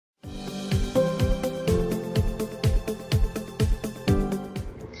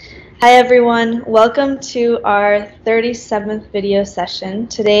Hi everyone, welcome to our 37th video session.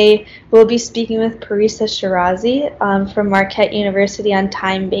 Today we'll be speaking with Parisa Shirazi from Marquette University on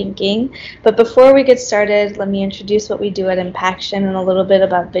time banking. But before we get started, let me introduce what we do at Impaction and a little bit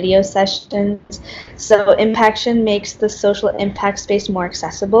about video sessions. So Impaction makes the social impact space more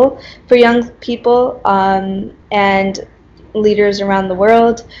accessible for young people and leaders around the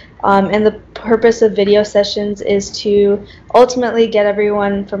world. And the purpose of video sessions is to ultimately get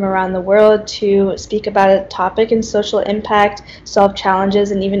everyone from around the world to speak about a topic in social impact, solve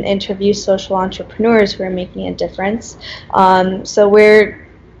challenges, and even interview social entrepreneurs who are making a difference. So we're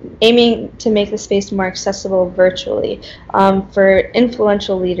aiming to make the space more accessible virtually for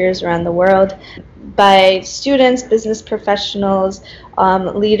influential leaders around the world by students, business professionals,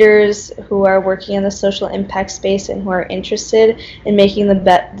 leaders who are working in the social impact space and who are interested in making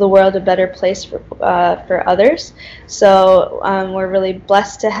the world a better place for others. So we're really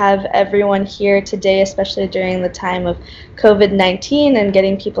blessed to have everyone here today, especially during the time of COVID-19 and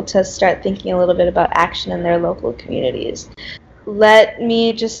getting people to start thinking a little bit about action in their local communities. Let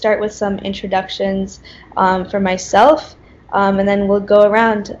me just start with some introductions for myself, and then we'll go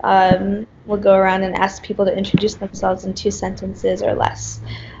around. And ask people to introduce themselves in 2 sentences or less.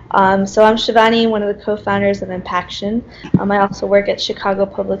 So I'm Shivani, one of the co-founders of Impaction. I also work at Chicago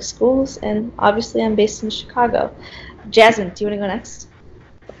Public Schools, and obviously I'm based in Chicago. Jasmine, do you want to go next?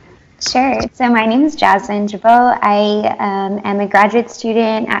 Sure. So my name is Jasmine Jabot. I am a graduate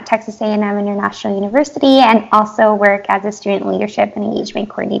student at Texas A&M International University and also work as a student leadership and engagement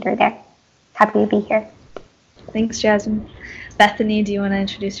coordinator there. Happy to be here. Thanks, Jasmine. Bethany, do you want to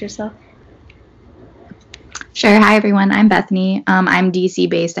introduce yourself? Sure. Hi, everyone. I'm Bethany. I'm DC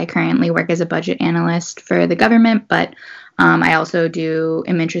based. I currently work as a budget analyst for the government, but I also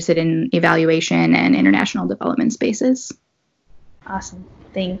am interested in evaluation and international development spaces. Awesome.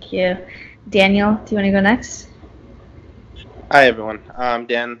 Thank you. Daniel, do you want to go next? Hi, everyone. I'm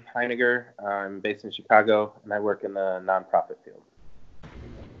Dan Heiniger. I'm based in Chicago, and I work in the nonprofit field.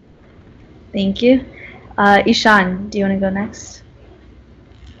 Thank you. Ishan, do you want to go next?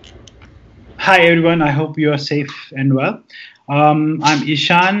 Hi everyone, I hope you are safe and well. I'm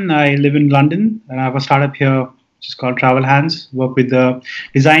Ishan, I live in London and I have a startup here which is called Travel Hands, work with the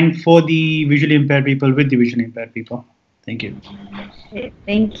design for the visually impaired people with the visually impaired people. Thank you. Great,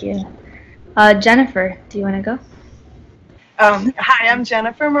 thank you. Jennifer, do you want to go? Hi, I'm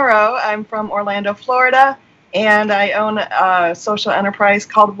Jennifer Moreau. I'm from Orlando, Florida, and I own a social enterprise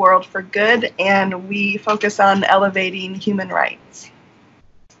called World for Good, and we focus on elevating human rights.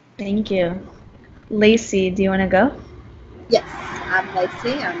 Thank you. Lacey, do you want to go? Yes, I'm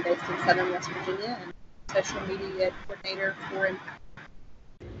Lacey. I'm based in Southern West Virginia and social media coordinator for Impact.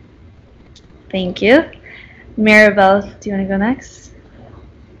 Thank you. Maribel, do you want to go next?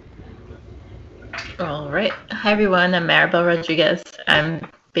 All right. Hi, everyone. I'm Maribel Rodriguez. I'm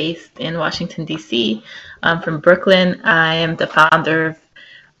based in Washington, D.C. I'm from Brooklyn. I am the founder of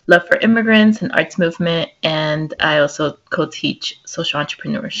Love for Immigrants and Arts Movement, and I also co-teach social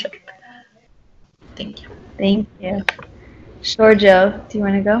entrepreneurship. Thank you. Thank you. Shorjo, do you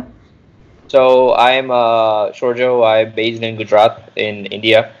want to go? So I'm Shorjo. I'm based in Gujarat in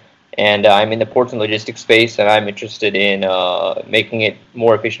India, and I'm in the ports and logistics space, and I'm interested in making it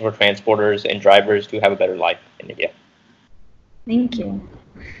more efficient for transporters and drivers to have a better life in India. Thank you.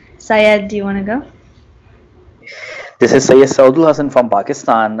 Syed, do you want to go? This is Syed Saudul Hassan from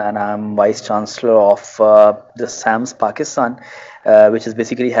Pakistan, and I'm Vice Chancellor of the SAMS Pakistan, which is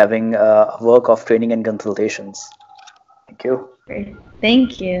basically having a work of training and consultations. Thank you. Great.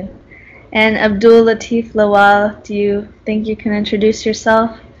 Thank you. And Abdul Latif Lawal, do you think you can introduce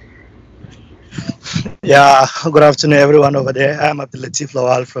yourself? Yeah, good afternoon, everyone over there. I'm Abdul Latif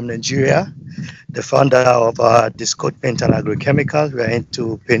Lawal from Nigeria, the founder of Discode Paint and Agrochemical. We are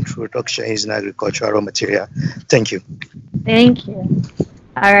into paint production using agricultural raw material. Thank you. Thank you.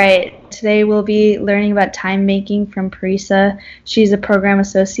 All right. Today we'll be learning about time banking from Parisa. She's a program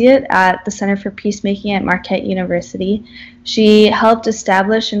associate at the Center for Peacemaking at Marquette University. She helped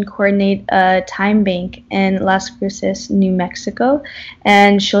establish and coordinate a time bank in Las Cruces, New Mexico,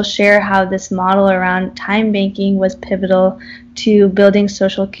 and she'll share how this model around time banking was pivotal to building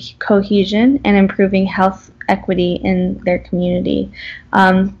social cohesion and improving health equity in their community.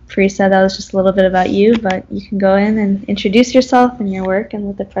 Parisa, that was just a little bit about you, but you can go in and introduce yourself and your work and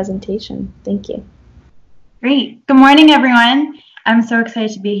with the presentation. Thank you. Great. Good morning, everyone. I'm so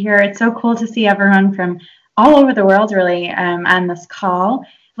excited to be here. It's so cool to see everyone from all over the world, really, on this call.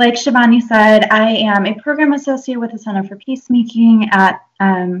 Like Shivani said, I am a program associate with the Center for Peacemaking at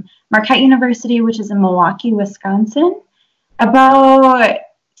Marquette University, which is in Milwaukee, Wisconsin. About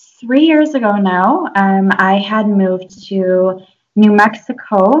 3 years ago now, I had moved to New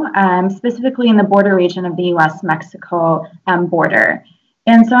Mexico, specifically in the border region of the U.S.-Mexico border.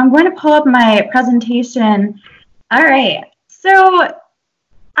 And so I'm going to pull up my presentation. All right, so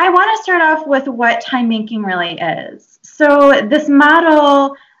I want to start off with what time banking really is. So this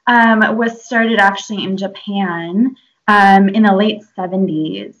model was started actually in Japan in the late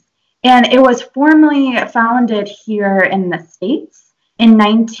 70s. And it was formally founded here in the States in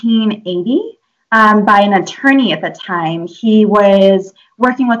 1980 by an attorney at the time. He was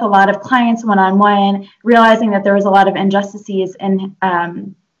working with a lot of clients one-on-one, realizing that there was a lot of injustices in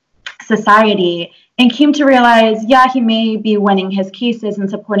society, and came to realize, yeah, he may be winning his cases and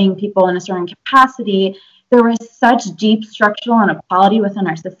supporting people in a certain capacity. There was such deep structural inequality within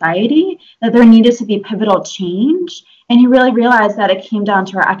our society that there needed to be pivotal change. And he really realized that it came down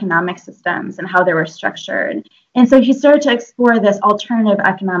to our economic systems and how they were structured. And so he started to explore this alternative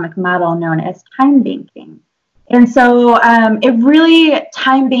economic model known as time banking. And so it really,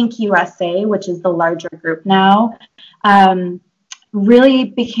 Time Bank USA, which is the larger group now, really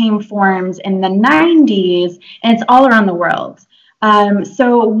became formed in the 90s, and it's all around the world.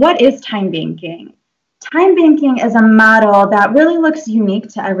 So what is time banking? Time banking is a model that really looks unique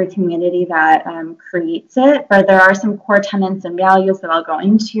to every community that creates it, but there are some core tenets and values that I'll go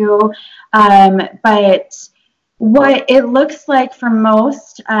into. But what it looks like for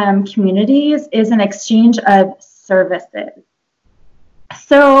most communities is an exchange of services.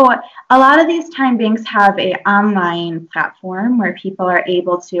 So a lot of these time banks have an online platform where people are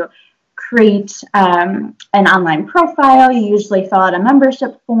able to create an online profile. You usually fill out a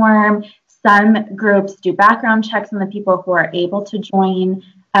membership form. Some groups do background checks on the people who are able to join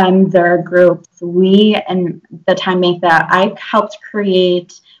their groups. We, and the time bank that I helped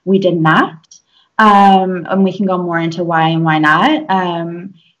create, we did not. And we can go more into why and why not.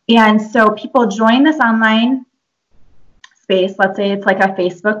 And so people join this online space. Let's say it's like a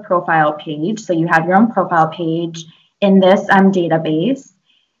Facebook profile page. So you have your own profile page in this database.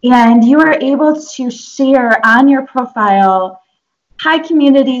 And you are able to share on your profile, hi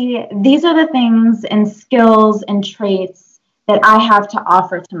community, these are the things and skills and traits that I have to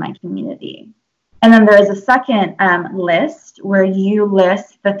offer to my community. And then there is a second list where you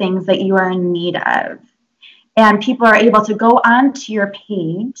list the things that you are in need of. And people are able to go onto your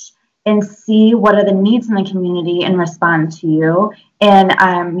page and see what are the needs in the community and respond to you.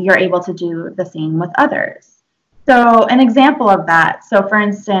 And you're able to do the same with others. So an example of that, so for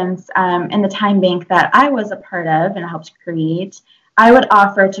instance, in the time bank that I was a part of and helped create, I would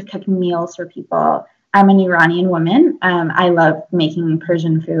offer to cook meals for people. I'm an Iranian woman. I love making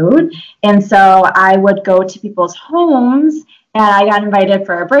Persian food. And so I would go to people's homes, and I got invited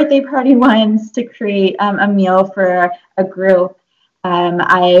for a birthday party once to create a meal for a group.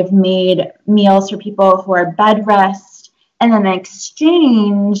 I've made meals for people who are bed rest. And then in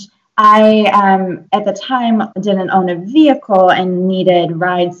exchange, I, at the time, didn't own a vehicle and needed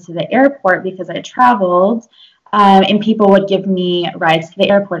rides to the airport because I traveled. And people would give me rides to the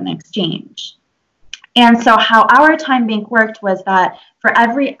airport in exchange. And so how our time bank worked was that for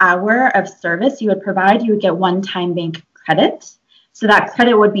every hour of service you would provide, you would get 1 time bank credit. So that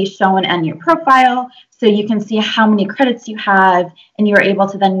credit would be shown on your profile, so you can see how many credits you have, and you're able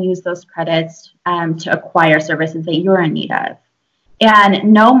to then use those credits to acquire services that you're in need of.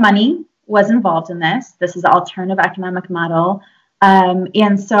 And no money was involved in this. This is an alternative economic model.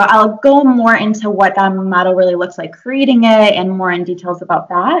 And so I'll go more into what that model really looks like creating it and more in details about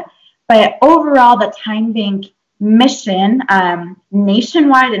that. But overall, the time bank mission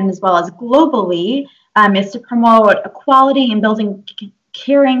nationwide and as well as globally is to promote equality and building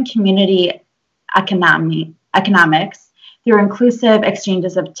caring community economics through inclusive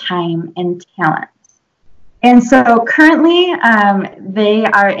exchanges of time and talent. And so currently they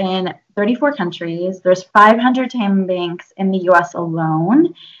are in 34 countries. There's 500 time banks in the US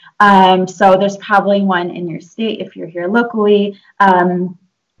alone. So there's probably one in your state if you're here locally.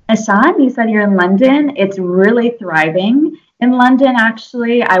 Ashan, you said you're in London. It's really thriving in London,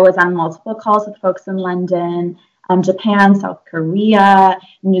 actually. I was on multiple calls with folks in London, Japan, South Korea,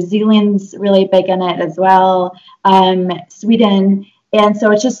 New Zealand's really big in it as well, Sweden. And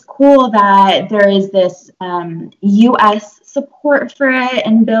so it's just cool that there is this US support for it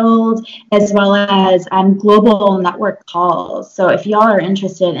and build, as well as global network calls. So if y'all are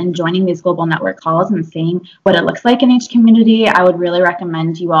interested in joining these global network calls and seeing what it looks like in each community, I would really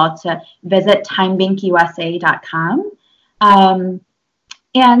recommend you all to visit timebankusa.com.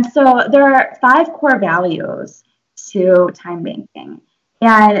 And so there are 5 core values to time banking.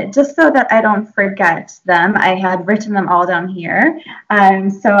 And just so that I don't forget them, I had written them all down here.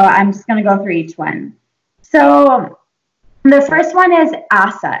 So I'm just going to go through each one. So the first one is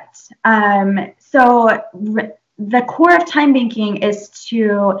assets. The core of time banking is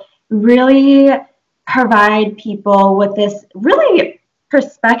to really provide people with this really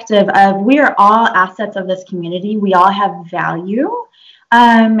perspective of we are all assets of this community. We all have value.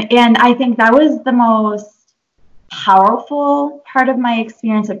 And I think that was the most powerful part of my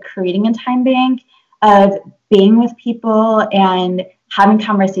experience of creating a time bank, of being with people and having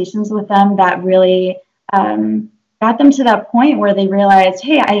conversations with them that really got them to that point where they realized,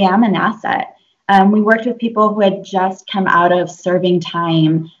 hey, I am an asset. We worked with people who had just come out of serving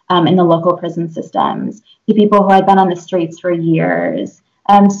time in the local prison systems, to people who had been on the streets for years,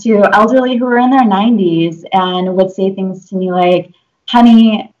 to elderly who were in their 90s and would say things to me like,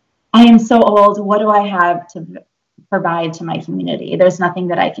 honey, I am so old. What do I have to provide to my community? There's nothing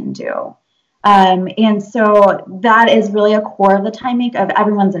that I can do. And so that is really a core of the time bank of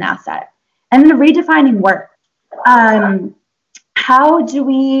everyone's an asset. And then redefining work. How do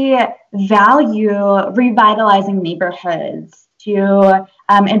we value revitalizing neighborhoods to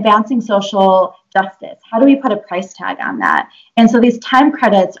advancing social justice? How do we put a price tag on that? And so these time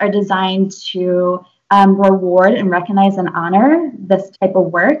credits are designed to reward and recognize and honor this type of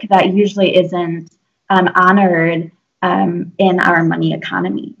work that usually isn't honored in our money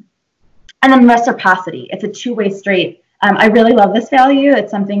economy. And then reciprocity. It's a two-way street. I really love this value.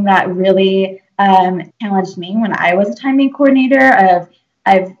 It's something that really challenged me when I was a time bank coordinator.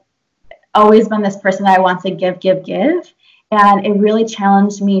 I've always been this person that I want to give. And it really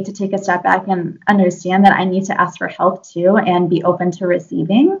challenged me to take a step back and understand that I need to ask for help too and be open to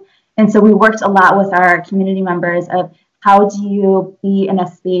receiving. And so we worked a lot with our community members of how do you be in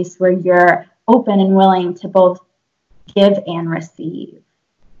a space where you're open and willing to both give and receive.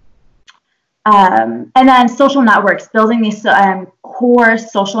 And then social networks, building these core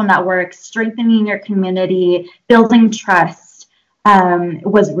social networks, strengthening your community, building trust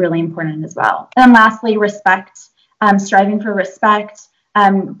was really important as well. And lastly, respect, striving for respect.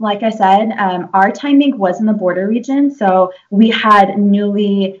 Like I said, our time bank was in the border region, so we had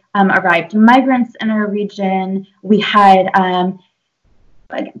newly arrived migrants in our region. We had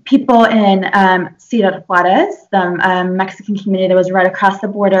people in Ciudad Juarez, the Mexican community that was right across the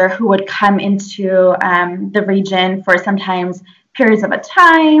border, who would come into the region for sometimes periods of a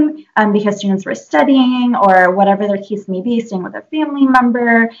time because students were studying or whatever their case may be, staying with a family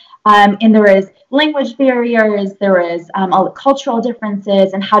member. And there was language barriers, there was all the cultural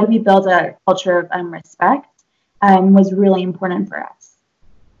differences, and how do we build a culture of respect was really important for us.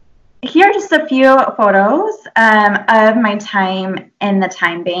 Here are just a few photos of my time in the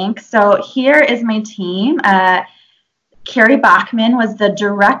time bank. So here is my team. Carrie Bachman was the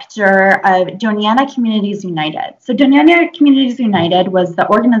director of Doñana Communities United. So Doñana Communities United was the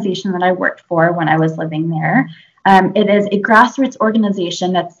organization that I worked for when I was living there. It is a grassroots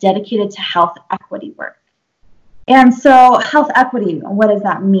organization that's dedicated to health equity work. And so health equity, what does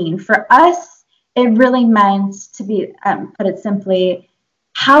that mean? For us, it really meant, to be put it simply,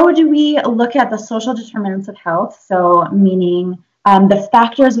 how do we look at the social determinants of health? So meaning the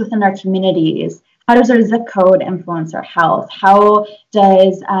factors within our communities. How does our zip code influence our health? How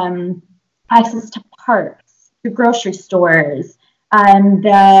does access to parks, to grocery stores,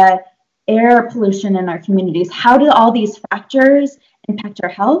 the air pollution in our communities, how do all these factors impact our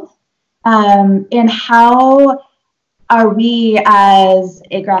health? And how are we as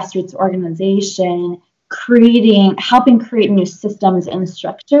a grassroots organization helping create new systems and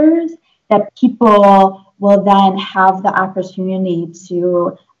structures that people will then have the opportunity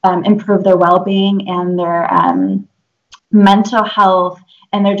to improve their well-being and their mental health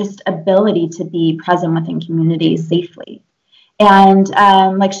and their just ability to be present within communities safely. And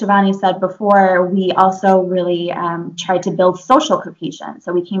like Shivani said before, we also really tried to build social cohesion.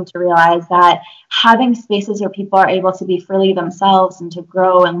 So we came to realize that having spaces where people are able to be freely themselves and to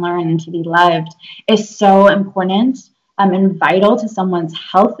grow and learn and to be loved is so important and vital to someone's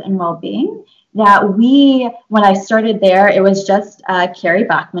health and well-being, that when I started there, it was just Carrie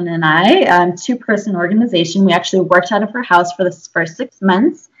Bachman and I, two-person organization. We actually worked out of her house for the first 6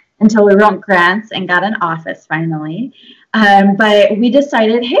 months until we wrote grants and got an office finally. But we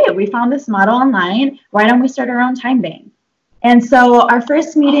decided, hey, we found this model online. Why don't we start our own time bank? And so our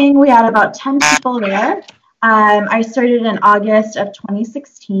first meeting, we had about 10 people there. I started in August of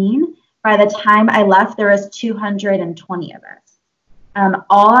 2016. By the time I left, there was 220 of us,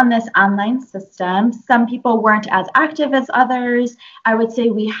 all on this online system. Some people weren't as active as others. I would say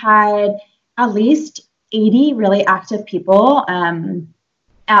we had at least 80 really active people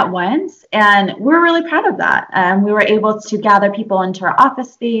at once, and we're really proud of that. We were able to gather people into our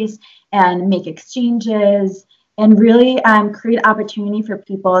office space and make exchanges and really create opportunity for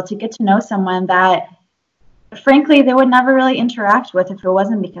people to get to know someone that, frankly, they would never really interact with if it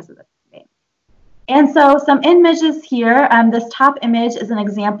wasn't because of this. And so some images here. This top image is an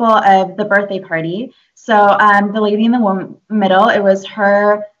example of the birthday party. So the lady in the middle, it was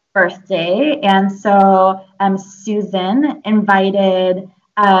her birthday. And so Susan invited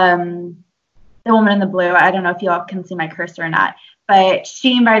the woman in the blue. I don't know if you all can see my cursor or not, but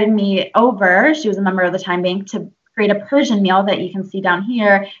she invited me over. She was a member of the Time Bank to create a Persian meal that you can see down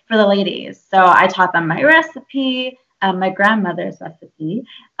here for the ladies. So I taught them my recipe, my grandmother's recipe,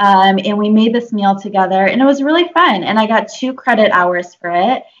 and we made this meal together, and it was really fun. And I got 2 credit hours for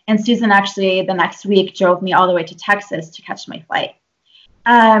it. And Susan actually the next week drove me all the way to Texas to catch my flight.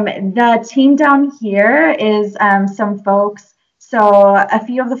 The team down here is some folks. So a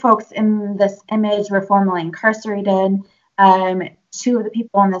few of the folks in this image were formerly incarcerated. 2 of the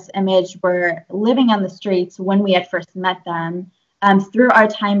people in this image were living on the streets when we had first met them. Through our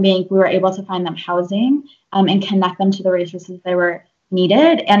Time Bank, we were able to find them housing and connect them to the resources they were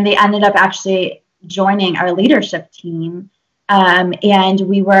needed. And they ended up actually joining our leadership team. And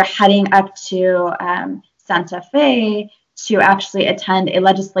we were heading up to Santa Fe to actually attend a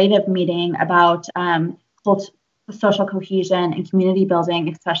legislative meeting about social cohesion and community building,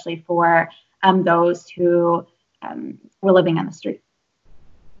 especially for those who were living on the street.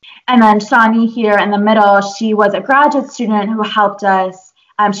 And then Shawnee here in the middle, she was a graduate student who helped us.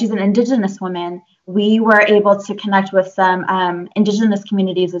 She's an Indigenous woman. We were able to connect with some Indigenous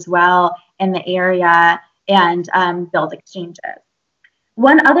communities as well in the area and build exchanges.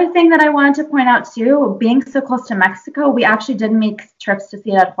 One other thing that I wanted to point out too, being so close to Mexico, we actually did make trips to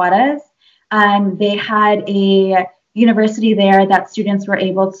Ciudad Juarez. They had a university there that students were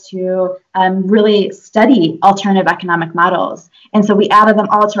able to really study alternative economic models. And so we added them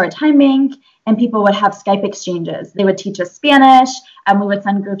all to our Time Bank, and people would have Skype exchanges. They would teach us Spanish, and we would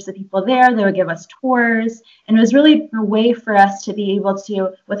send groups of people there. They would give us tours. And it was really a way for us to be able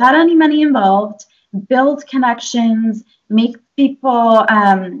to, without any money involved, build connections, make people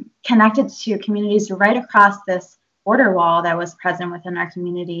connected to communities right across this border wall that was present within our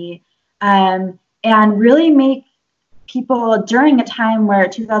community, and really make people, during a time where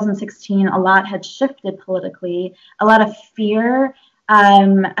 2016, a lot had shifted politically, a lot of fear. I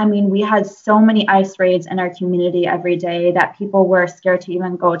mean, we had so many ICE raids in our community every day that people were scared to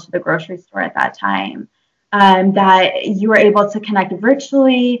even go to the grocery store at that time. That you were able to connect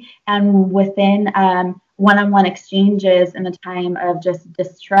virtually and within one-on-one exchanges in a time of just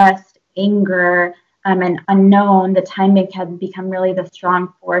distrust, anger, and unknown. The Time Bank had become really the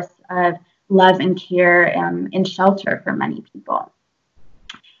strong force of love and care and shelter for many people.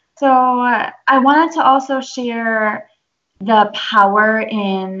 So I wanted to also share the power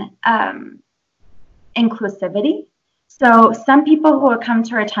in inclusivity. So some people who would come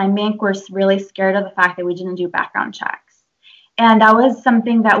to our Time Bank were really scared of the fact that we didn't do background checks. And that was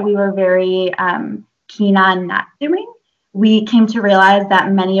something that we were very keen on not doing. We came to realize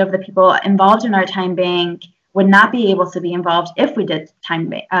that many of the people involved in our Time Bank would not be able to be involved if we did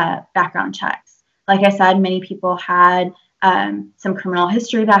background checks. Like I said, many people had some criminal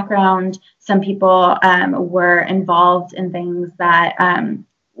history background. Some people were involved in things that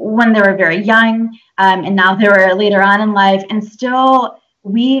when they were very young, and now they were later on in life. And still,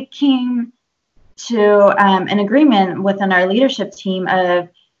 we came to an agreement within our leadership team of,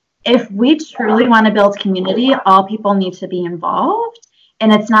 if we truly want to build community, all people need to be involved.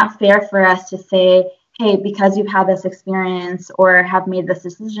 And it's not fair for us to say, hey, because you've had this experience or have made this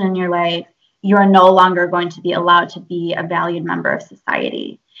decision in your life, you're no longer going to be allowed to be a valued member of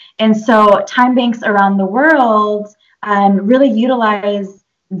society. And so time banks around the world really utilize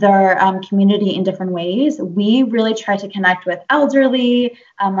their community in different ways. We really try to connect with elderly,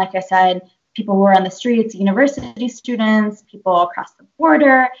 like I said, people who are on the streets, university students, people across the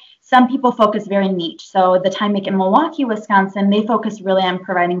border. Some people focus very niche. So the Time Bank in Milwaukee, Wisconsin, they focus really on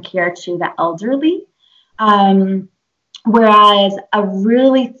providing care to the elderly. Whereas a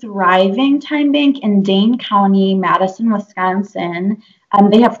really thriving Time Bank in Dane County, Madison, Wisconsin,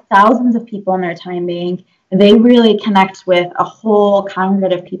 they have thousands of people in their Time Bank. They really connect with a whole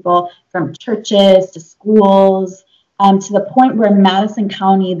congregate of people, from churches to schools, to the point where Madison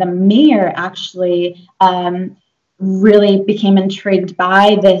County, the mayor actually really became intrigued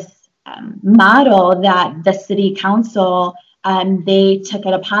by this model that the city council, they took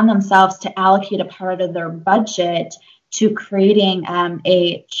it upon themselves to allocate a part of their budget to creating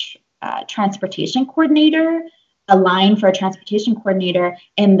a transportation coordinator a line for a transportation coordinator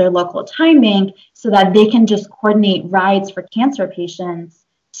in their local time bank so that they can just coordinate rides for cancer patients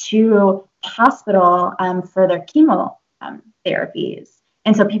to the hospital for their chemo therapies.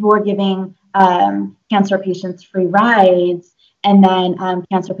 And so people were giving cancer patients free rides, and then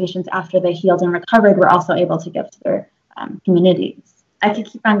cancer patients, after they healed and recovered, were also able to give to their communities. I could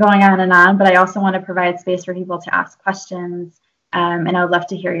keep on going on, but I also want to provide space for people to ask questions, and I would love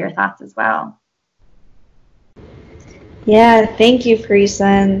to hear your thoughts as well. Yeah, thank you, Parisa,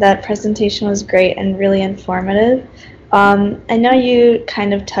 and that presentation was great and really informative. I know you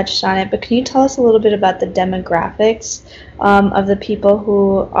kind of touched on it, but can you tell us a little bit about the demographics of the people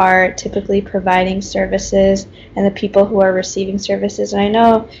who are typically providing services and the people who are receiving services? And I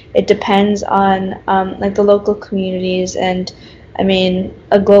know it depends on like the local communities and, I mean,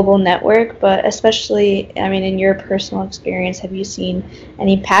 a global network, but especially, I mean, in your personal experience, have you seen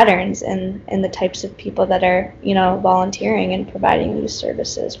any patterns in the types of people that are, you know, volunteering and providing these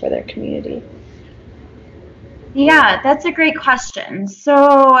services for their community? Yeah, that's a great question. So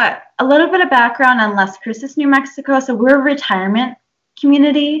a little bit of background on Las Cruces, New Mexico. So we're a retirement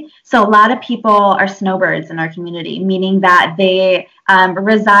community. So a lot of people are snowbirds in our community, meaning that they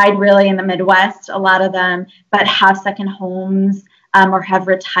reside really in the Midwest, a lot of them, but have second homes or have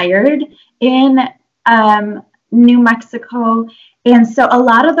retired in New Mexico. And so a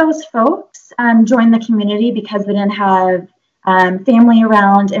lot of those folks joined the community because they didn't have family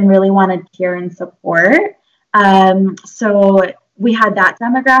around and really wanted care and support. So we had that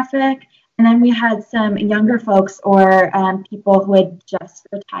demographic, and then we had some younger folks or people who had just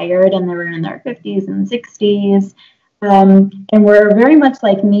retired and they were in their 50s and 60s, and were very much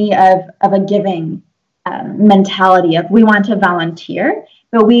like me of a giving mentality of we want to volunteer,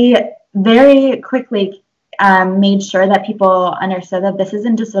 but we very quickly made sure that people understood that this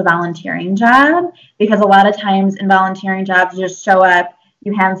isn't just a volunteering job, because a lot of times in volunteering jobs you just show up,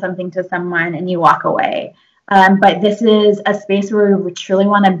 you hand something to someone, and you walk away. But this is a space where we truly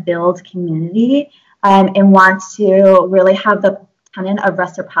want to build community and want to really have the tenet of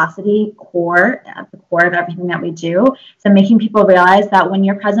reciprocity at the core of everything that we do. So making people realize that when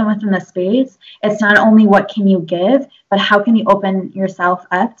you're present within the space, it's not only what can you give, but how can you open yourself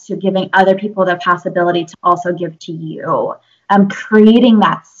up to giving other people the possibility to also give to you. Creating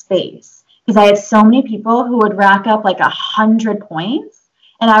that space. Because I had so many people who would rack up like 100 points,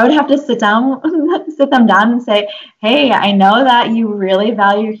 and I would have to sit them down and say, hey, I know that you really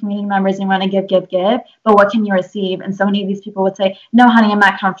value your community members and want to give, but what can you receive? And so many of these people would say, no, honey, I'm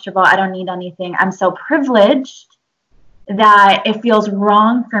not comfortable. I don't need anything. I'm so privileged that it feels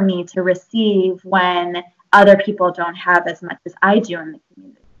wrong for me to receive when other people don't have as much as I do in the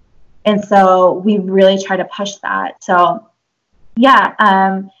community. And so we really try to push that. So yeah,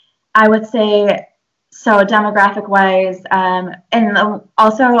 I would say, so demographic wise, and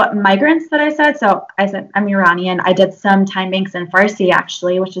also migrants that I said. So I said I'm Iranian. I did some time banks in Farsi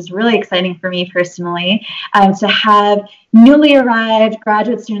actually, which is really exciting for me personally, to have newly arrived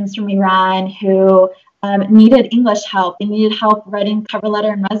graduate students from Iran who needed English help. They needed help writing cover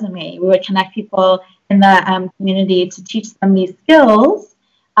letter and resume. We would connect people in the community to teach them these skills,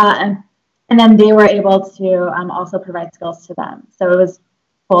 and then they were able to also provide skills to them. So it was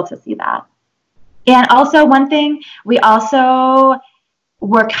cool to see that. And also one thing, we also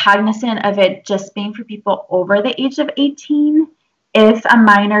were cognizant of it just being for people over the age of 18. If a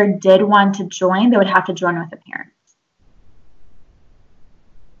minor did want to join, they would have to join with a parent.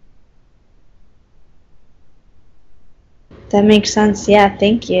 That makes sense. Yeah,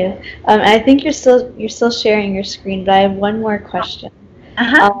 thank you. I think you're still sharing your screen, but I have one more question.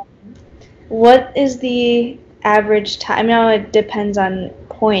 What is the average time? I know it depends on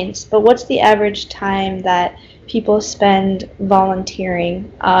points, but what's the average time that people spend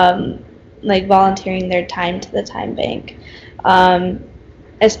volunteering, like volunteering their time to the time bank,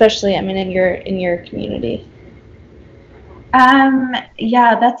 especially, I mean, in your community?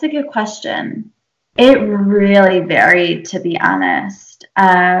 Yeah, that's a good question. It really varied, to be honest.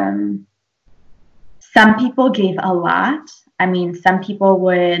 Some people gave a lot. I mean, some people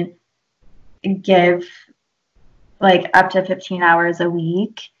would give like up to 15 hours a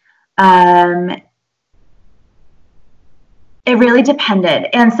week. It really depended.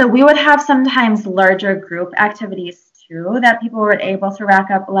 And so we would have sometimes larger group activities too that people were able to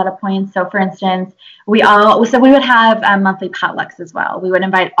rack up a lot of points. So for instance, we would have monthly potlucks as well. We would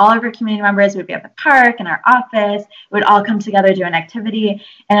invite all of our community members. We'd be at the park, in our office. We would all come together, do an activity.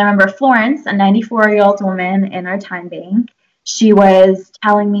 And I remember Florence, a 94-year-old woman in our time bank, she was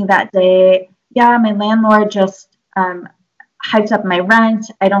telling me that day, yeah, my landlord just hiked up my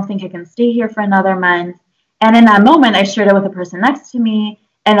rent. I don't think I can stay here for another month. And in that moment, I shared it with the person next to me,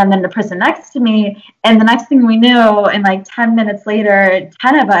 and then the person next to me. And the next thing we knew, in like 10 minutes later,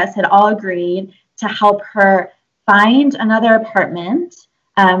 10 of us had all agreed to help her find another apartment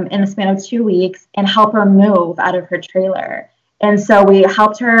in the span of 2 weeks and help her move out of her trailer. And so we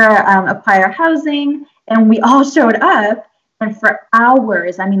helped her acquire housing, and we all showed up. And for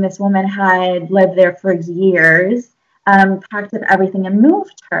hours, I mean, this woman had lived there for years, packed up everything and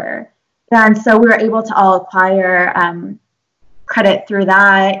moved her. And so we were able to all acquire credit through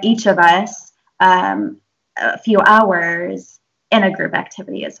that, each of us, a few hours in a group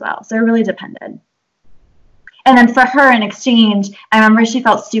activity as well. So it really depended. And then for her in exchange, I remember she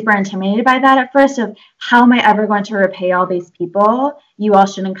felt super intimidated by that at first of how am I ever going to repay all these people? You all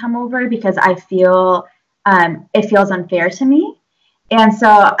shouldn't come over because I feel it feels unfair to me. And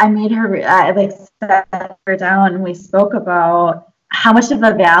so I made her, sat her down and we spoke about how much of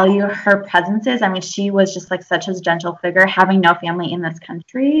a value her presence is. I mean, she was just like such a gentle figure, having no family in this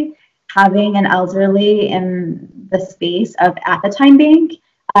country, having an elderly in the space of at the time bank.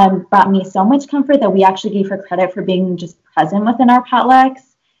 Brought me so much comfort that we actually gave her credit for being just present within our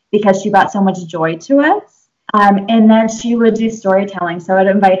potlucks because she brought so much joy to us. And then she would do storytelling. So I'd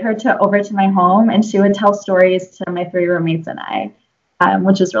invite her over to my home and she would tell stories to my 3 roommates and I,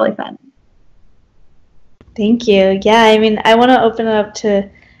 which was really fun. Thank you. Yeah, I mean, I want to open it up to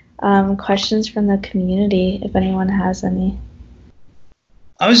questions from the community if anyone has any.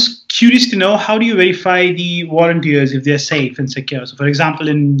 I was curious to know, how do you verify the volunteers if they're safe and secure? So, for example,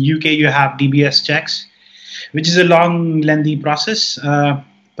 in UK, you have DBS checks, which is a long, lengthy process.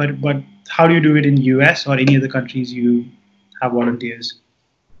 But how do you do it in US or any other countries you have volunteers?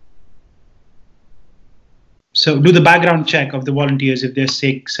 So, do the background check of the volunteers if they're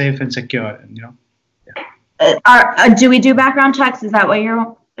safe and secure. You know. Do we do background checks? Is that what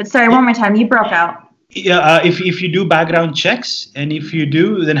you're? Sorry, one more time. You broke out. Yeah, if you do background checks, and if you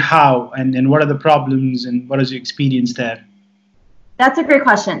do, then how, and what are the problems, and what is your experience there? That's a great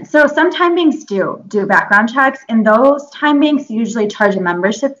question. So some time banks do background checks, and those time banks usually charge a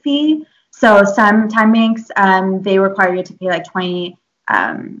membership fee. So some time banks, they require you to pay like $20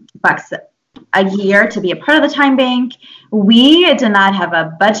 a year to be a part of the time bank. We did not have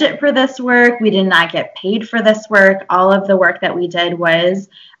a budget for this work. We did not get paid for this work. All of the work that we did was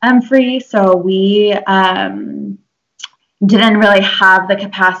free. So we didn't really have the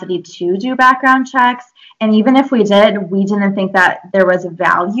capacity to do background checks. And even if we did, we didn't think that there was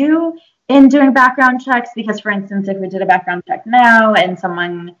value in doing background checks because, for instance, if we did a background check now and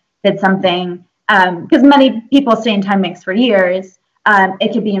someone did something, because many people stay in time banks for years,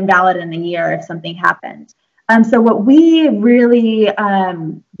 it could be invalid in a year if something happened. So what we really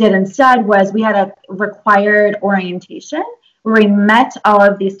did instead was we had a required orientation where we met all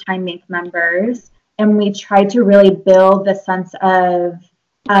of these time bank members and we tried to really build the sense of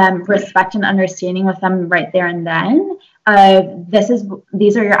respect and understanding with them right there and then.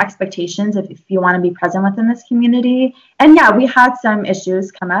 These are your expectations if you want to be present within this community. And yeah, we had some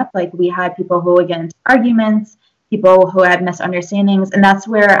issues come up, like we had people who would get into arguments, people who had misunderstandings, and that's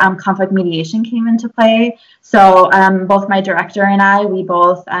where conflict mediation came into play. So both my director and I, we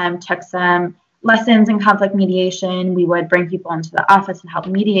both took some lessons in conflict mediation. We would bring people into the office and help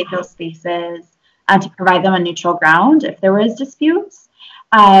mediate those spaces to provide them a neutral ground if there was disputes.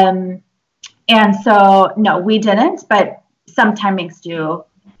 And so, no, we didn't, but some time banks do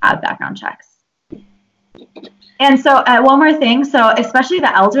have background checks. And so one more thing, so especially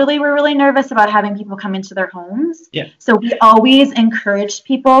the elderly were really nervous about having people come into their homes. Yeah. So we always encouraged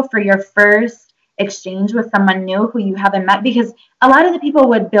people for your first exchange with someone new who you haven't met, because a lot of the people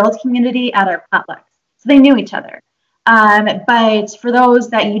would build community at our potlucks. So they knew each other. But for those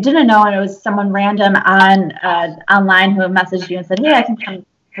that you didn't know and it was someone random online who messaged you and said, hey, I can come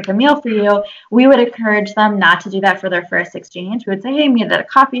cook a meal for you, we would encourage them not to do that for their first exchange. We would say, hey, meet at a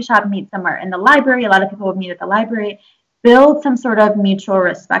coffee shop, meet somewhere in the library. A lot of people would meet at the library. Build some sort of mutual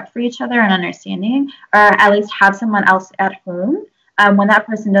respect for each other and understanding, or at least have someone else at home when that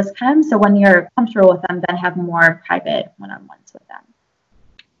person does come. So when you're comfortable with them, then have more private one-on-ones with them.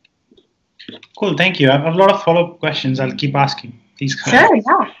 Cool, thank you. I have a lot of follow-up questions. I'll keep asking. Please go ahead. Sure,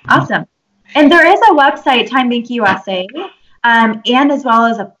 yeah, awesome. And there is a website, TimeBank USA, and as well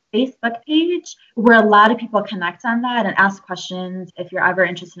as a Facebook page where a lot of people connect on that and ask questions if you're ever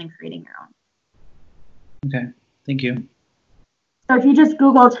interested in creating your own. Okay, thank you. So if you just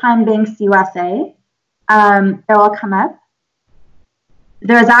Google TimeBanks USA, it will come up.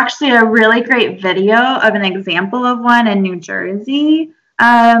 There's actually a really great video of an example of one in New Jersey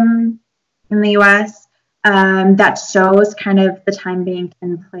in the US that shows kind of the time bank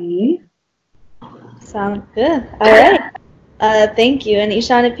in play. Sounds good. All right. Thank you. And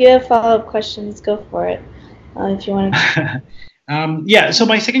Ishan, if you have follow-up questions, go for it. If you want to. Yeah, so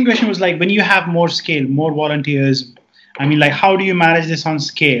my second question was like, when you have more scale, more volunteers, I mean, like, how do you manage this on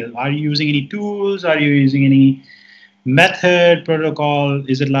scale? Are you using any tools? Are you using any method, protocol?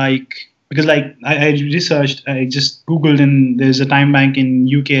 Is it like, because like I researched, I just Googled, and there's a time bank in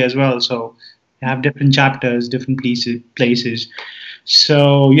UK as well. So you have different chapters, different places.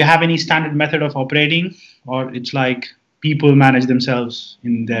 So you have any standard method of operating, or it's like people manage themselves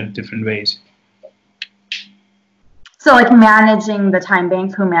in their different ways? So like managing the time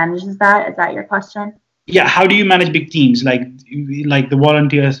bank, who manages that? Is that your question? Yeah, how do you manage big teams like the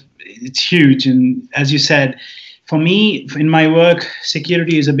volunteers? It's huge, and as you said, for me in my work,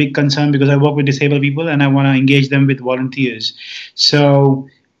 security is a big concern because I work with disabled people and I want to engage them with volunteers. So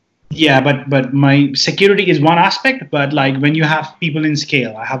yeah, but my security is one aspect, but like when you have people in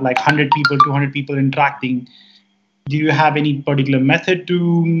scale, I have like 100 people, 200 people interacting. Do you have any particular method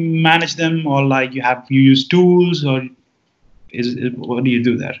to manage them, or like you use tools, or what do you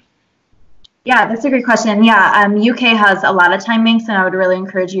do there? Yeah, that's a great question. Yeah, UK has a lot of time banks, and I would really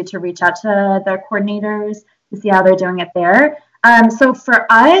encourage you to reach out to their coordinators to see how they're doing it there. So for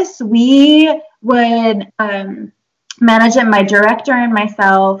us, we would manage it, my director and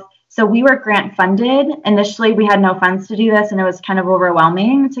myself. So we were grant funded. Initially, we had no funds to do this, and it was kind of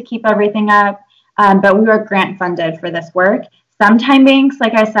overwhelming to keep everything up. But we were grant funded for this work. Some time banks,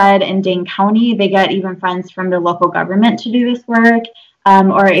 like I said, in Dane County, they get even funds from the local government to do this work.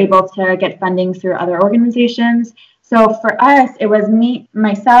 Or able to get funding through other organizations. So for us, it was me,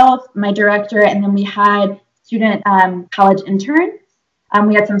 myself, my director, and then we had student college interns.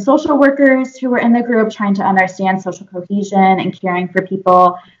 We had some social workers who were in the group trying to understand social cohesion and caring for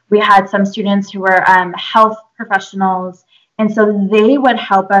people. We had some students who were health professionals, and so they would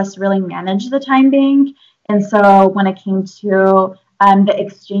help us really manage the time bank. And so when it came to the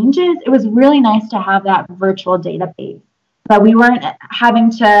exchanges, it was really nice to have that virtual database. But we weren't having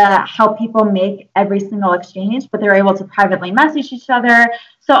to help people make every single exchange, but they were able to privately message each other.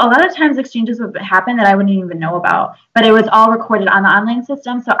 So a lot of times exchanges would happen that I wouldn't even know about, but it was all recorded on the online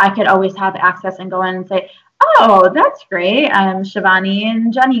system. So I could always have access and go in and say, oh, that's great. Shivani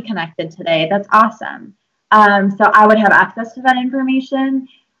and Jenny connected today. That's awesome. So I would have access to that information.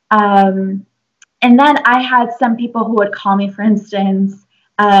 And then I had some people who would call me, for instance,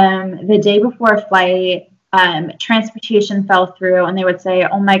 the day before a flight, transportation fell through, and they would say,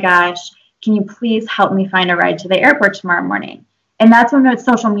 oh my gosh, can you please help me find a ride to the airport tomorrow morning? And that's when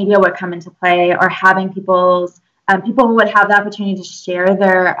social media would come into play, or having people would have the opportunity to share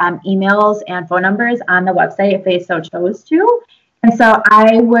their emails and phone numbers on the website if they so chose to. And so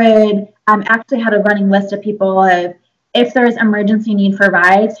I would actually had a running list of people of, if there's emergency need for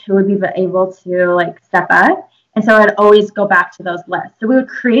rides, who would be able to like step up. And so I'd always go back to those lists. So we would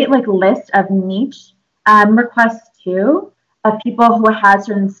create like lists of niche requests too, of people who had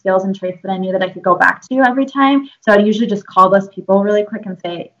certain skills and traits that I knew that I could go back to every time. So I'd usually just call those people really quick and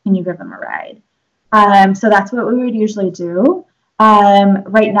say, can you give them a ride? So that's what we would usually do.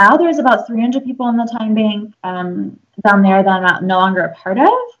 Right now, there's about 300 people in the time bank down there that I'm no longer a part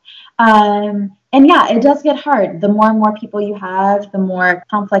of. And yeah, it does get hard. The more and more people you have, the more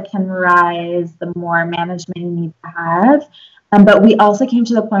conflict can arise, the more management you need to have. But we also came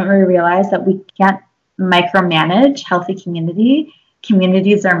to the point where we realized that we can't micromanage healthy community.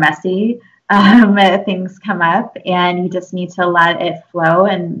 Communities are messy. Things come up, and you just need to let it flow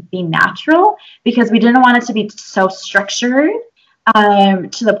and be natural, because we didn't want it to be so structured to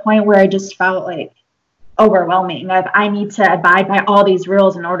the point where it just felt like overwhelming of I need to abide by all these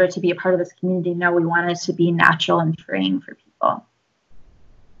rules in order to be a part of this community. No, we want it to be natural and freeing for people.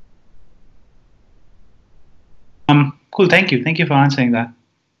 Cool. Thank you. Thank you for answering that.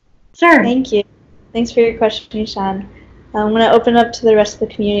 Sure. Thank you. Thanks for your question, Ishan. I'm going to open up to the rest of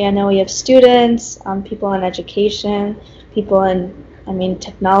the community. I know we have students, people in education, people in,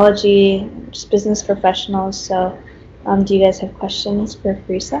 technology, just business professionals. So do you guys have questions for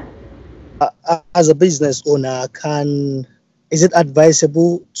Parisa? As a business owner, is it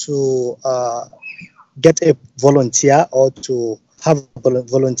advisable to get a volunteer, or to have a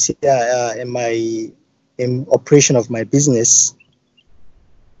volunteer in operation of my business?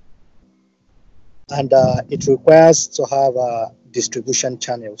 And it requires to have distribution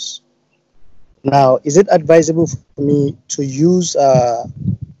channels. Now, is it advisable for me to use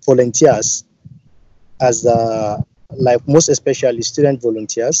volunteers as like most especially student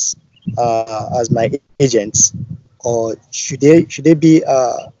volunteers as my agents, or should they be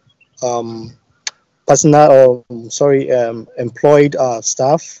personal or employed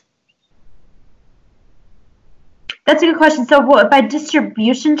staff? That's a good question. So by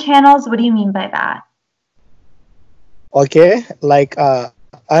distribution channels, what do you mean by that? Okay, like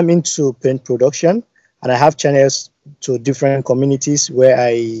I'm into paint production, and I have channels to different communities where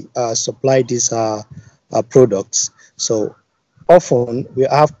I supply these products. So often we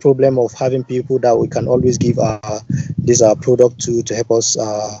have problem of having people that we can always give this product to help us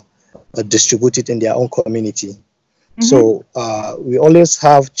distribute it in their own community. So we always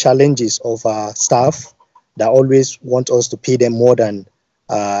have challenges of staff that always want us to pay them more than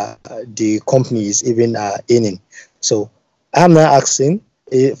the company is even earning. So I'm now asking,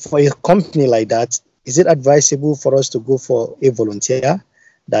 for a company like that, is it advisable for us to go for a volunteer?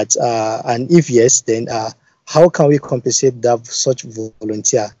 That and if yes, then how can we compensate that such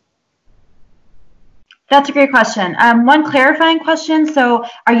volunteer? That's a great question. One clarifying question. So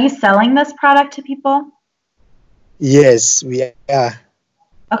are you selling this product to people? Yes, we are.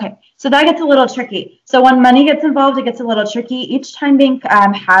 Okay, so that gets a little tricky. So when money gets involved, it gets a little tricky. Each time bank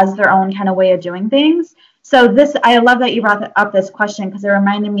has their own kind of way of doing things. So this, I love that you brought up this question because it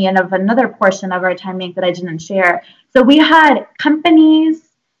reminded me of another portion of our time bank that I didn't share. So we had companies,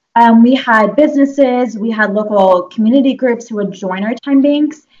 we had businesses, we had local community groups who would join our time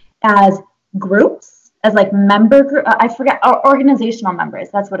banks as groups, as like member group, I forget, or organizational members,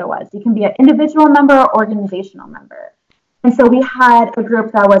 that's what it was. You can be an individual member or organizational member. And so we had a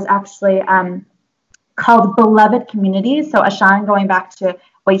group that was actually called Beloved Communities. So Ashan, going back to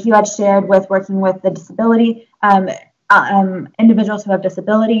what you had shared with working with the disability, individuals who have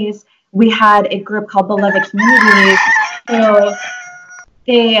disabilities, we had a group called Beloved Communities. So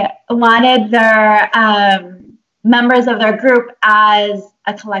they wanted their members of their group as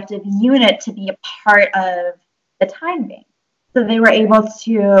a collective unit to be a part of the time bank. So they were able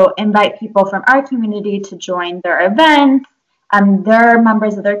to invite people from our community to join their events. Their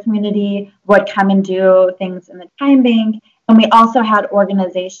members of their community would come and do things in the time bank. And we also had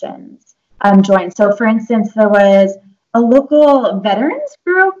organizations join. So for instance, there was a local veterans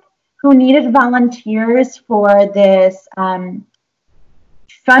group who needed volunteers for this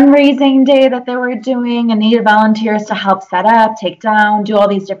fundraising day that they were doing, and needed volunteers to help set up, take down, do all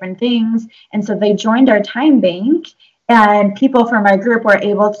these different things. And so they joined our time bank, and people from our group were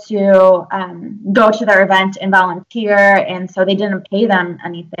able to go to their event and volunteer. And so they didn't pay them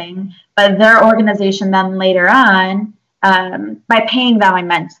anything, but their organization then later on, by paying them, I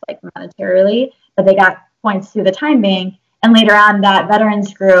meant like monetarily, but they got points through the time bank. And later on, that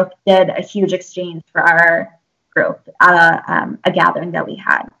veterans group did a huge exchange for our group at a gathering that we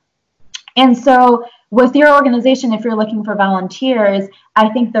had. And so with your organization, if you're looking for volunteers, I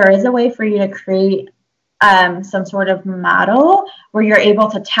think there is a way for you to create some sort of model where you're able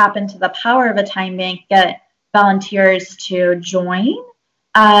to tap into the power of a time bank, get volunteers to join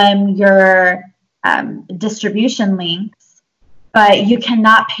your distribution links, but you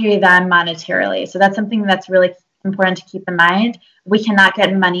cannot pay them monetarily. So that's something that's really important to keep in mind. We cannot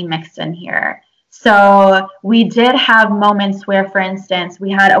get money mixed in here. So we did have moments where, for instance, we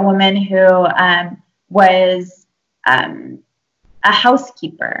had a woman who was a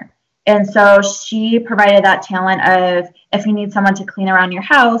housekeeper. And so she provided that talent of, if you need someone to clean around your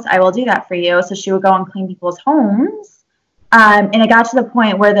house, I will do that for you. So she would go and clean people's homes. And it got to the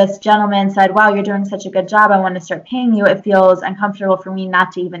point where this gentleman said, wow, you're doing such a good job. I want to start paying you. It feels uncomfortable for me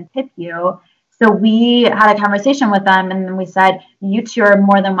not to even tip you. So we had a conversation with them, and then we said, you two are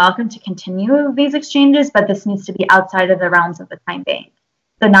more than welcome to continue these exchanges, but this needs to be outside of the realms of the time bank.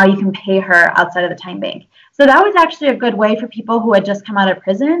 So now you can pay her outside of the time bank. So that was actually a good way for people who had just come out of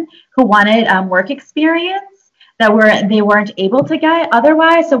prison, who wanted work experience that they weren't able to get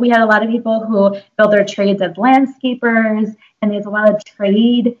otherwise. So we had a lot of people who built their trades as landscapers, and there's a lot of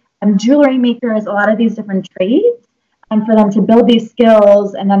trade jewelry makers, a lot of these different trades. And for them to build these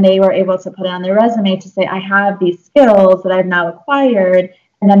skills, and then they were able to put it on their resume to say, I have these skills that I've now acquired,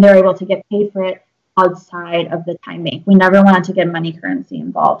 and then they're able to get paid for it outside of the time bank. We never wanted to get money currency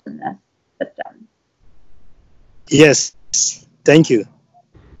involved in this system. Yes, thank you.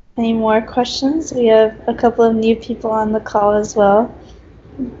 Any more questions? We have a couple of new people on the call as well.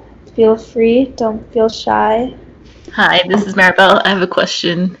 Feel free, don't feel shy. Hi, this is Maribel. I have a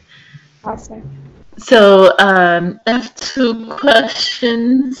question. Awesome. So I have two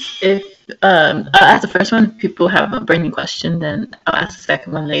questions. If I'll ask the first one. If people have a burning question, then I'll ask the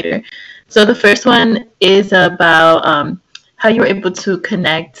second one later. So the first one is about how you were able to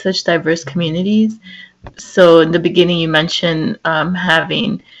connect such diverse communities. So in the beginning, you mentioned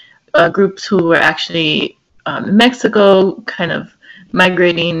having groups who were actually in Mexico, kind of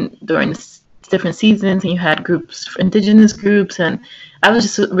migrating during different seasons, and you had groups, indigenous groups, and I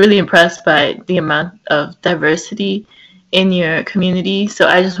was just really impressed by the amount of diversity in your community. So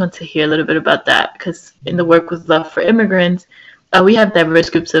I just want to hear a little bit about that, because in the work with Love for Immigrants, we have diverse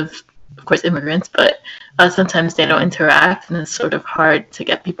groups of course, immigrants, but sometimes they don't interact, and it's sort of hard to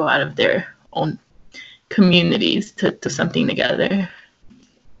get people out of their own communities to do something together.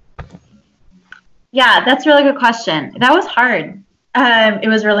 Yeah, that's a really good question. That was hard. It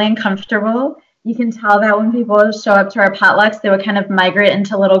was really uncomfortable. You can tell that when people show up to our potlucks, they would kind of migrate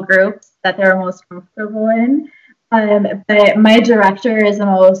into little groups that they were most comfortable in. But my director is the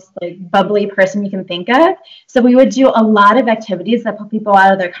most bubbly person you can think of. So we would do a lot of activities that put people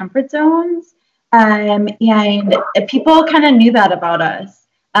out of their comfort zones. And people kind of knew that about us.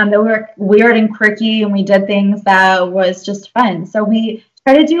 That we were weird and quirky, and we did things that was just fun. So we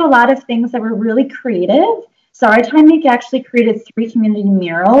try to do a lot of things that were really creative. So our Time Bank actually created 3 community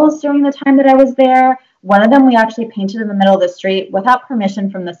murals during the time that I was there. One of them we actually painted in the middle of the street without permission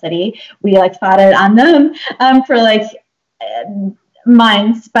from the city. We fought it on them for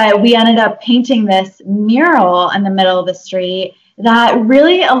months, but we ended up painting this mural in the middle of the street that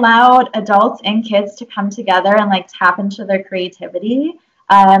really allowed adults and kids to come together and tap into their creativity.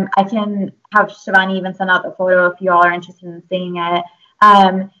 I can have Shivani even send out the photo if you all are interested in seeing it.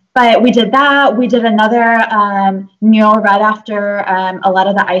 But we did that. We did another mural right after a lot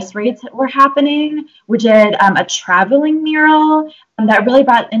of the ice raids were happening. We did a traveling mural that really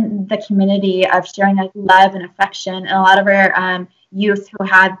brought in the community of sharing love and affection. And a lot of our youth who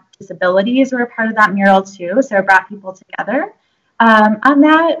had disabilities were a part of that mural too. So it brought people together on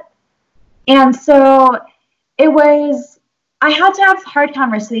that. And so I had to have hard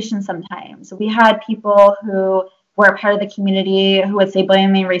conversations sometimes. We had people who were a part of the community who would say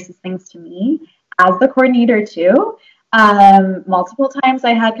blatantly racist things to me as the coordinator too. Multiple times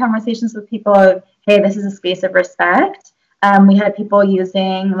I had conversations with people of, hey, this is a space of respect. We had people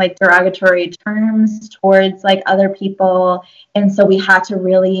using derogatory terms towards other people. And so we had to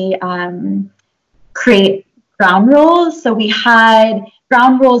really create ground rules. So we had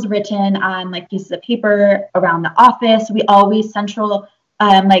ground rules written on pieces of paper around the office. We always centered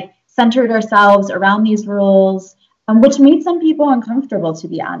ourselves around these rules, which made some people uncomfortable, to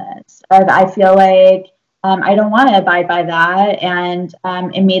be honest. I feel like I don't want to abide by that, and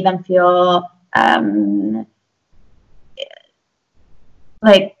it made them feel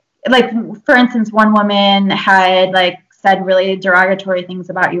for instance, one woman had said really derogatory things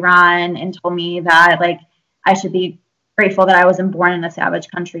about Iran and told me that I should be grateful that I wasn't born in a savage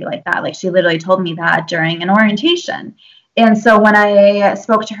country like that. She literally told me that during an orientation. And so when I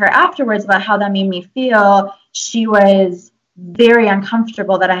spoke to her afterwards about how that made me feel, she was very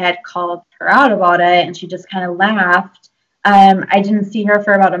uncomfortable that I had called her out about it, and she just kind of laughed. I didn't see her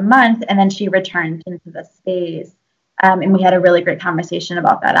for about a month, and then she returned into the space, and we had a really great conversation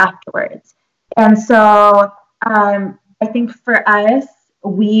about that afterwards. And so I think for us,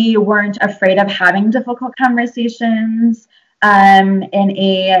 we weren't afraid of having difficult conversations in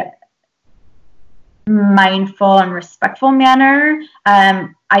a mindful and respectful manner.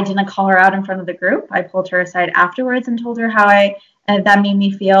 I didn't call her out in front of the group. I pulled her aside afterwards and told her how that made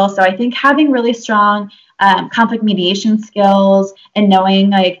me feel. So I think having really strong conflict mediation skills and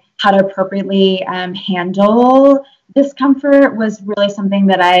knowing how to appropriately handle discomfort was really something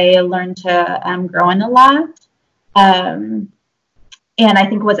that I learned to grow in a lot. And I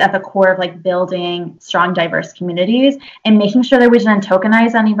think was at the core of building strong, diverse communities and making sure that we didn't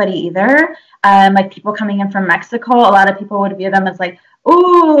tokenize anybody either. People coming in from Mexico, a lot of people would view them as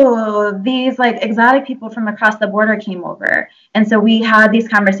ooh, these exotic people from across the border came over. And so we had these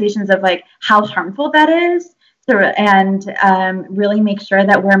conversations of how harmful that is, and really make sure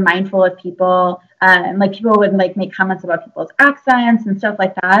that we're mindful of people. People would make comments about people's accents and stuff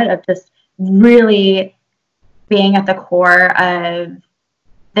like that, of just really being at the core of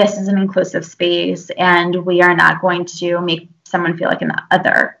this is an inclusive space and we are not going to make someone feel like an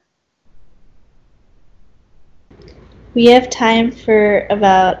other. We have time for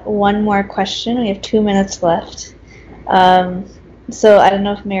about one more question. We have 2 minutes left. So I don't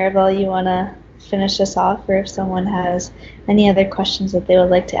know if Maribel, you want to finish us off, or if someone has any other questions that they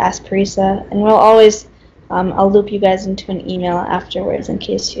would like to ask Parisa. And we'll always, I'll loop you guys into an email afterwards in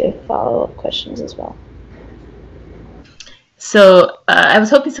case you have follow-up questions as well. So I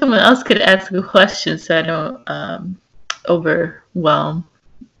was hoping someone else could ask a question so I don't overwhelm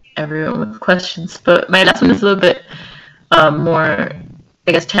everyone with questions. But my last one is a little bit more,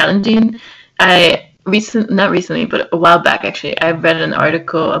 I guess, challenging. Not recently, but a while back actually, I read an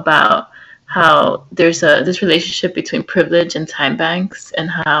article about how there's this relationship between privilege and time banks,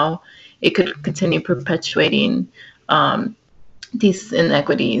 and how it could continue perpetuating these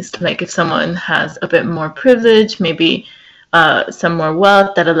inequities. Like if someone has a bit more privilege, maybe some more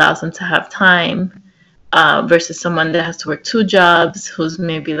wealth that allows them to have time, versus someone that has to work 2 jobs, who's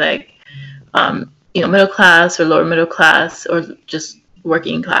maybe like middle class or lower middle class or just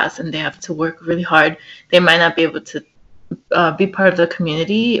working class, and they have to work really hard. They might not be able to be part of the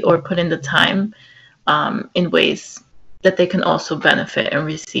community or put in the time in ways that they can also benefit and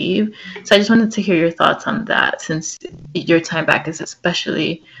receive. So I just wanted to hear your thoughts on that, since your time back is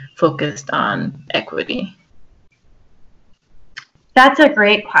especially focused on equity. That's a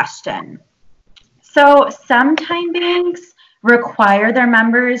great question. So some time banks require their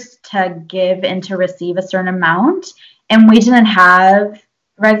members to give and to receive a certain amount, and we didn't have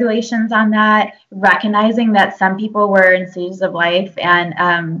regulations on that, recognizing that some people were in stages of life and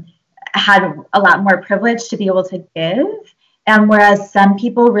had a lot more privilege to be able to give. And whereas some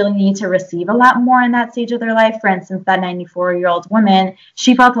people really need to receive a lot more in that stage of their life, for instance, that 94-year-old woman,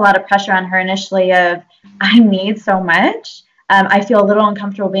 she felt a lot of pressure on her initially of, I need so much. I feel a little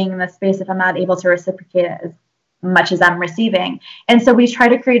uncomfortable being in this space if I'm not able to reciprocate as much as I'm receiving. And so we try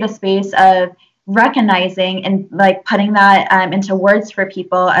to create a space of recognizing and like putting that into words for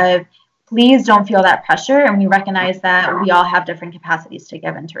people of, please don't feel that pressure. And we recognize that we all have different capacities to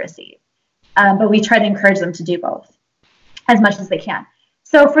give and to receive. But we try to encourage them to do both as much as they can.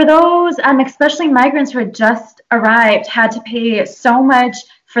 So for those, especially migrants who had just arrived, had to pay so much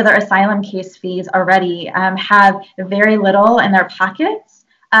for their asylum case fees already, have very little in their pockets,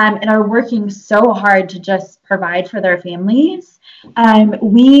 and are working so hard to just provide for their families.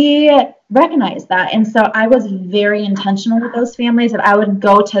 We recognize that. And so I was very intentional with those families that I would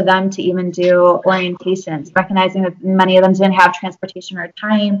go to them to even do orientations, recognizing that many of them didn't have transportation or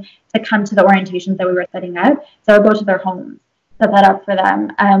time to come to the orientations that we were setting up. So I would go to their homes, set that up for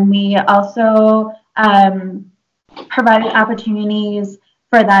them. We also provided opportunities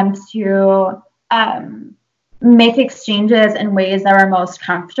for them to make exchanges in ways that were most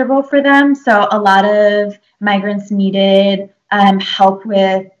comfortable for them. So a lot of migrants needed help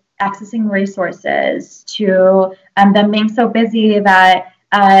with accessing resources, to them being so busy that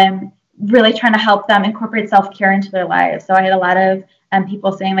really trying to help them incorporate self-care into their lives. So I had a lot of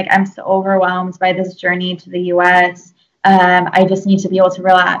people saying, like, I'm so overwhelmed by this journey to the US. I just need to be able to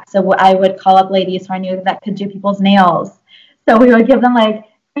relax. So I would call up ladies who I knew that could do people's nails. So we would give them like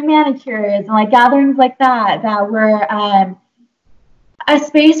manicures and like gatherings like that, that were a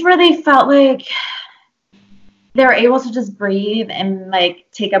space where they felt like they were able to just breathe and like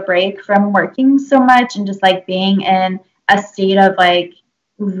take a break from working so much and just like being in a state of like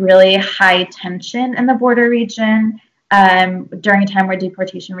really high tension in the border region during a time where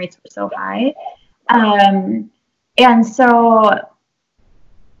deportation rates were so high. And so,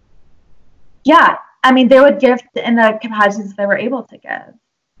 yeah, I mean, they would give in the capacities they were able to give.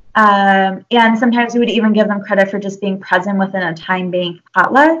 And sometimes we would even give them credit for just being present within a time bank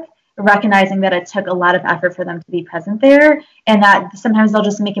potluck, recognizing that it took a lot of effort for them to be present there, and that sometimes they'll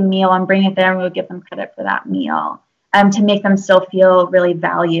just make a meal and bring it there, and we would give them credit for that meal to make them still feel really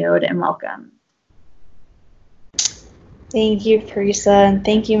valued and welcome. Thank you, Parisa, and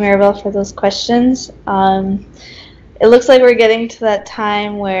thank you, Maribel, for those questions. It looks like we're getting to that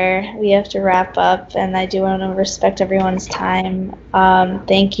time where we have to wrap up, and I do want to respect everyone's time.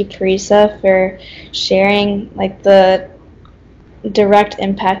 Thank you, Parisa, for sharing like the direct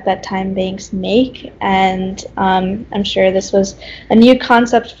impact that time banks make, and I'm sure this was a new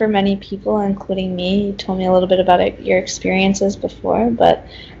concept for many people, including me. You told me a little bit about it, your experiences before, but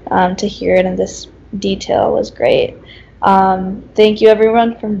to hear it in this detail was great. Thank you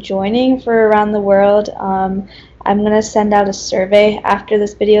everyone for joining for Around the World. I'm going to send out a survey after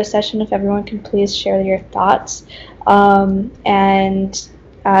this video session if everyone can please share your thoughts, and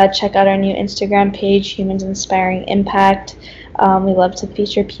check out our new Instagram page, Humans Inspiring Impact. We love to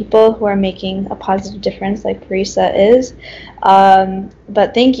feature people who are making a positive difference like Parisa is.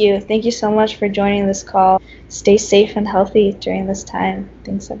 But thank you so much for joining this call. Stay safe and healthy during this time.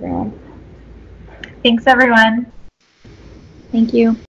 Thanks everyone. Thanks everyone. Thank you.